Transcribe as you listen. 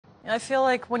I feel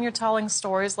like when you're telling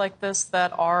stories like this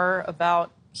that are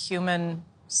about human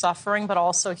suffering, but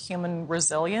also human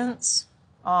resilience,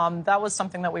 that was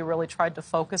something that we really tried to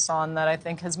focus on that I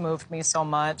think has moved me so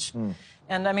much.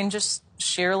 And I mean, just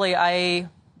sheerly, I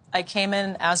came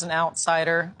in as an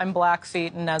outsider. I'm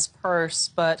Blackfeet and as Purse,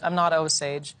 but I'm not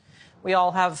Osage. We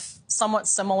all have somewhat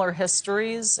similar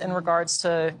histories in regards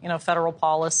to, federal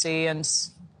policy and,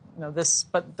 this,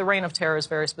 but the Reign of Terror is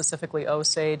very specifically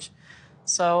Osage.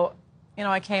 So,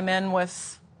 I came in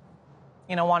with,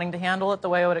 wanting to handle it the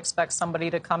way I would expect somebody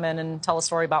to come in and tell a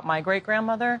story about my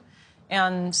great-grandmother.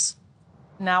 And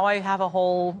now I have a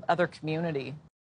whole other community